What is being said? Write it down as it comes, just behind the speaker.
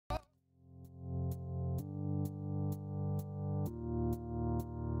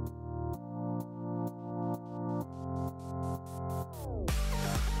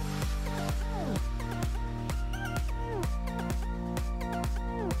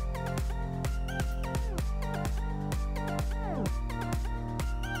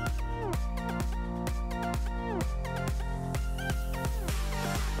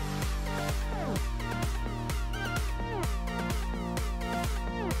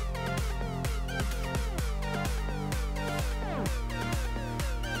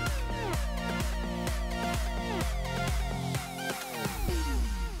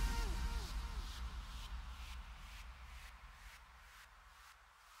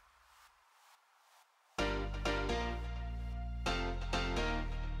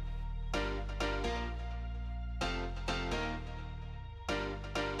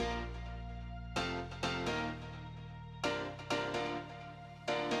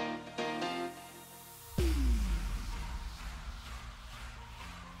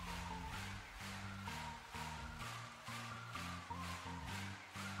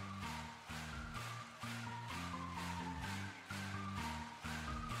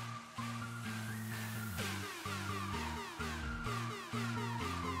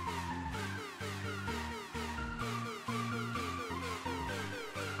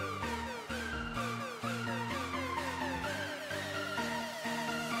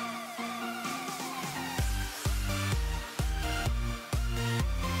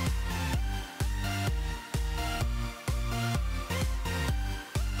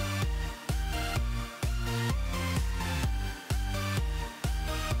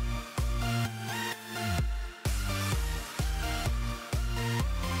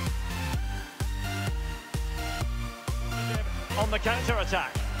on the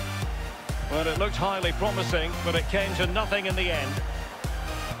counter-attack. Well, it looked highly promising, but it came to nothing in the end.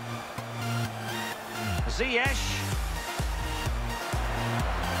 Ziyech.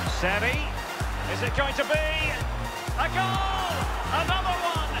 Seri. Is it going to be a goal? Another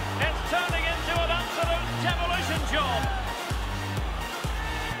one! It's turning into an absolute demolition job.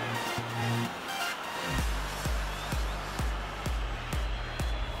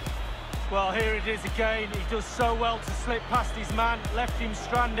 Well, here it is again. He does so well to slip past his man, left him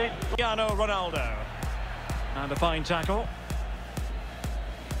stranded. Cristiano Ronaldo. And a fine tackle.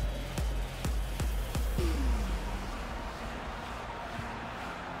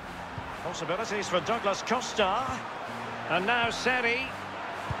 Possibilities for Douglas Costa. And now Seri.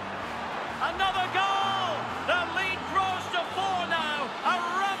 Another goal! The lead grows to 4 now. A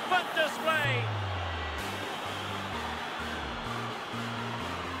rampant display.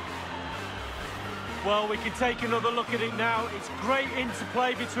 Well, we can take another look at it now. It's great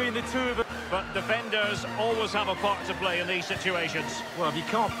interplay between the two of them. But defenders always have a part to play in these situations. Well, if you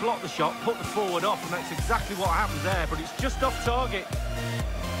can't block the shot, put the forward off, and that's exactly what happened there, but it's just off target.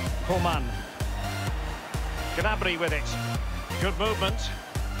 Coman. Gnabry with it. Good movement.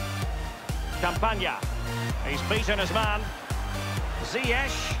 Campagna. He's beaten his man.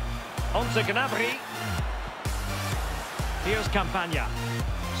 Ziyech. On to Gnabry. Here's Campagna.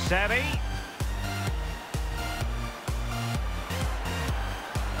 Seri.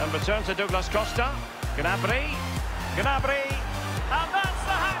 And return to Douglas Costa. Gnabry. Gnabry. And that's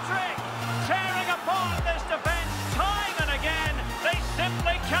the hat-trick! Tearing apart this defence time and again. They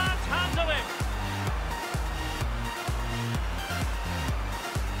simply can't handle him.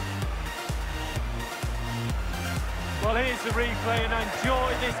 Well, here's the replay, and I enjoy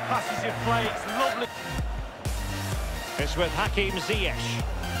this passage of play. It's lovely. It's with Hakim Ziyech.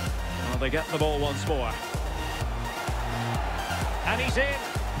 Well, they get the ball once more. And he's in.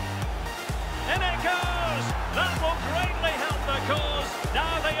 In it goes! That will greatly help their cause.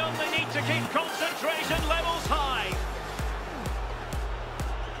 Now they only need to keep concentration levels high.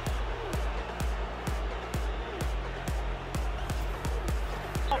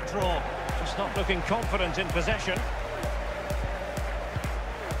 Top draw. Just not looking confident in possession.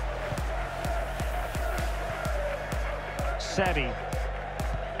 Seri.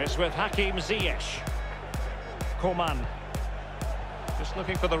 It's with Hakim Ziyech. Coman. Just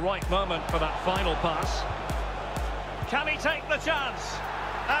looking for the right moment for that final pass. Can he take the chance?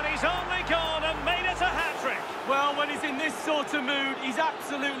 And he's only gone and made it a hat-trick. Well, when he's in this sort of mood, he's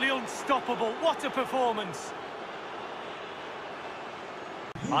absolutely unstoppable. What a performance.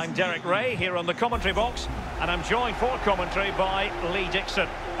 I'm Derek Ray here on the commentary box, and I'm joined for commentary by Lee Dixon.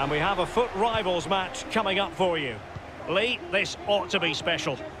 And we have a FUT Rivals match coming up for you. Lee, this ought to be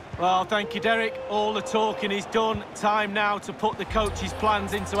special. Well, thank you, Derek. All the talking is done. Time now to put the coach's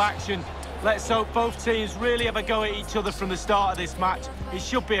plans into action. Let's hope both teams really have a go at each other from the start of this match. It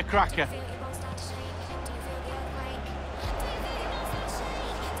should be a cracker.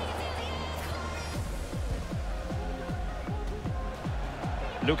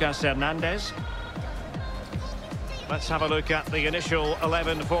 Lucas Hernandez. Let's have a look at the initial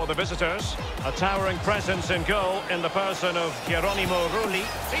 11 for the visitors. A towering presence in goal in the person of Geronimo Rulli.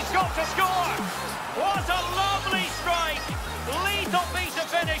 He's got to score! What a lovely strike! Lethal piece of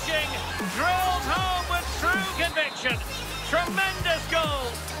finishing. Drilled home with true conviction. Tremendous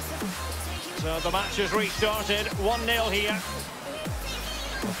goal. So the match has restarted. 1-0 here.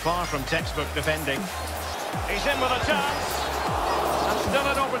 Far from textbook defending. He's in with a chance. And still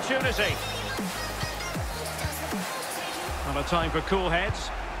an opportunity. And a time for cool heads.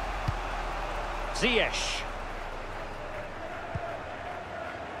 Ziyech.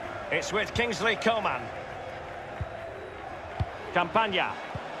 It's with Kingsley Coman. Campagna.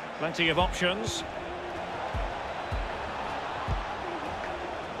 Plenty of options.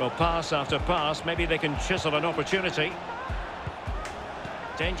 Well, pass after pass. Maybe they can chisel an opportunity.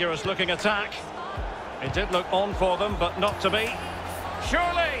 Dangerous looking attack. It did look on for them, but not to be.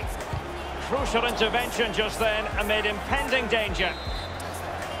 Surely! Crucial intervention just then amid impending danger.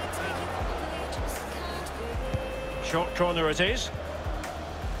 Short corner it is.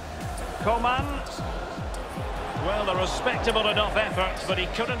 Coman. Well, a respectable enough effort, but he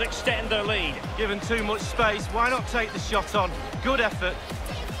couldn't extend their lead. Given too much space, why not take the shot on? Good effort.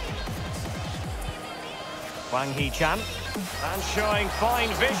 Wang Hee-chan. And showing fine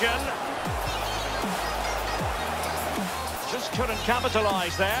vision. Just couldn't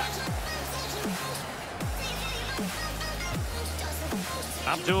capitalise there.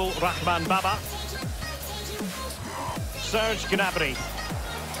 Abdul Rahman Baba. Serge Gnabry.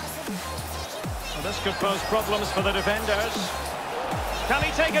 Well, this could pose problems for the defenders. Can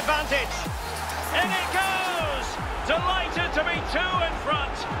he take advantage? In it goes! Delighted to be two in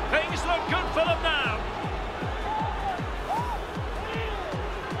front. Things look good for them now.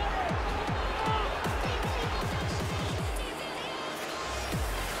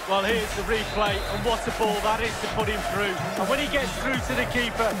 Well, here's the replay, and what a ball that is to put him through. And when he gets through to the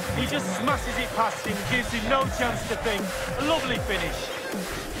keeper, he just smashes it past him, gives him no chance to think. A lovely finish.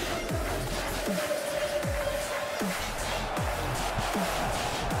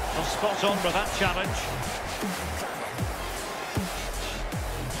 Well, spot on with that challenge.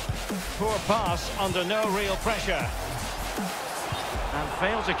 Poor pass under no real pressure. And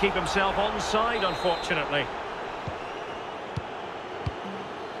failed to keep himself onside, unfortunately.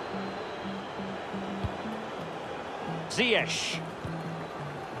 Ziyech.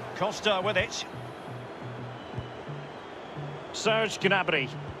 Costa with it. Serge Gnabry.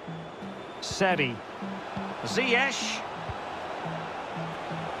 Seri. Ziyech.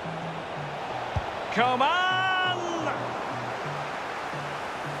 Coman!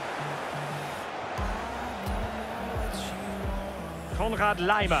 Konrad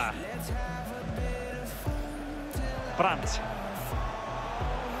Laimer. Brandt.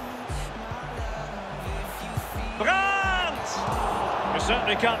 You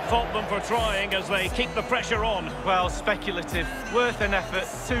certainly can't fault them for trying as they keep the pressure on. Well, speculative. Worth an effort.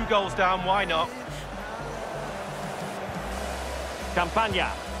 2 goals down, why not?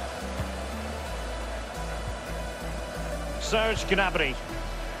 Campagna. Serge Gnabry.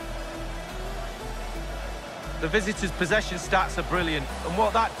 The visitors' possession stats are brilliant, and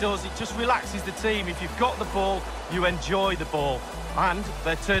what that does, it just relaxes the team. If you've got the ball, you enjoy the ball, and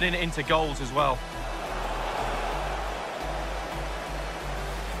they're turning it into goals as well.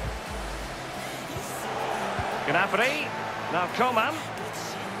 Gnabry. Now Coman.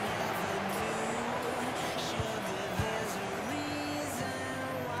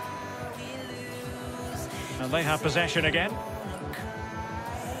 And they have possession again.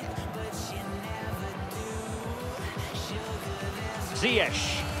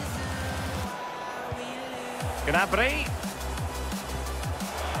 Ziyech. Gnabry.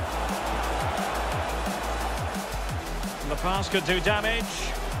 The pass could do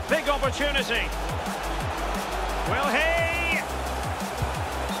damage. Big opportunity. Will he?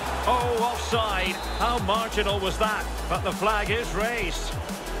 Oh, offside. How marginal was that? But the flag is raised.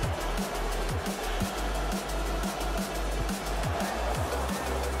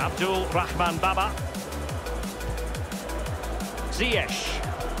 Abdul Rahman Baba. Ziyech.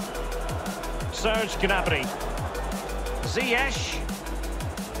 Serge Gnabry. Ziyech.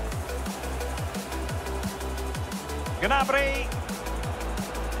 Gnabry.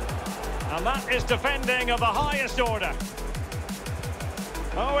 And that is defending of the highest order.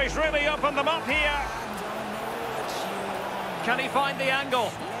 Oh, he's really opened them up here. Can he find the angle?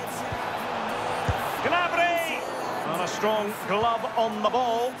 Gnabry! And a strong glove on the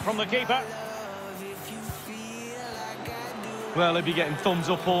ball from the keeper. Well, he'll be getting thumbs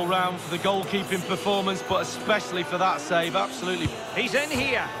up all round for the goalkeeping performance, but especially for that save, absolutely. He's in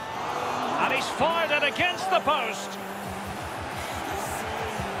here. And he's fired it against the post.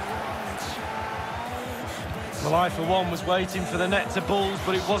 Well, I, for one, was waiting for the net to bulge,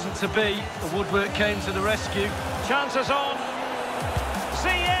 but it wasn't to be. The woodwork came to the rescue. Chances on.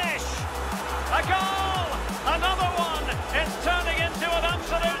 Ziyech! A goal! Another one! It's turning into an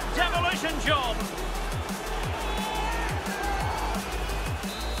absolute demolition job.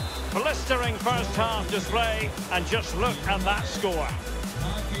 Blistering first-half display, and just look at that score.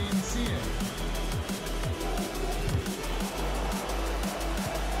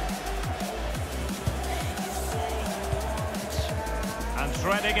 And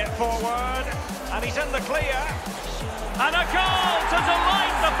threading it forward, and he's in the clear. And a goal to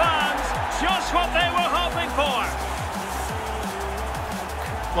delight the fans, just what they were hoping for.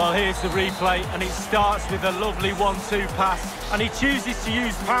 Well, here's the replay, and it starts with a lovely 1-2 pass, and he chooses to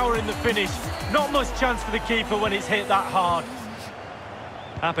use power in the finish. Not much chance for the keeper when it's hit that hard.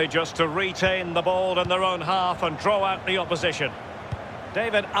 Happy just to retain the ball in their own half and draw out the opposition.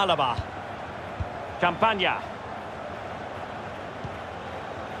 David Alaba. Campagna.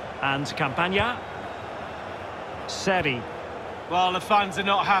 And Campagna. Seri. Well, the fans are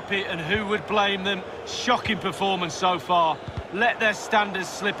not happy, and who would blame them? Shocking performance so far. Let their standards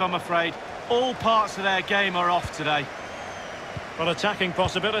slip, I'm afraid. All parts of their game are off today. Well, attacking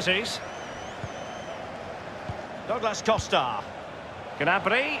possibilities. Douglas Costa.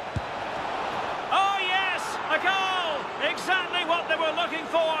 Gnabry. Oh, yes! A goal! Exactly what they were looking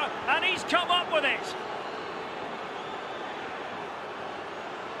for, and he's come up with it.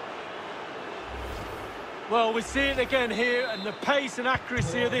 Well, we see it again here, and the pace and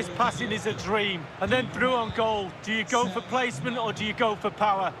accuracy of this passing is a dream. And then through on goal, do you go for placement or do you go for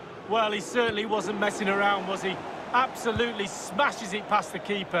power? Well, he certainly wasn't messing around, was he? Absolutely smashes it past the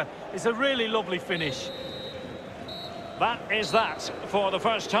keeper. It's a really lovely finish. That is that for the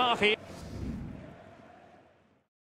first half here.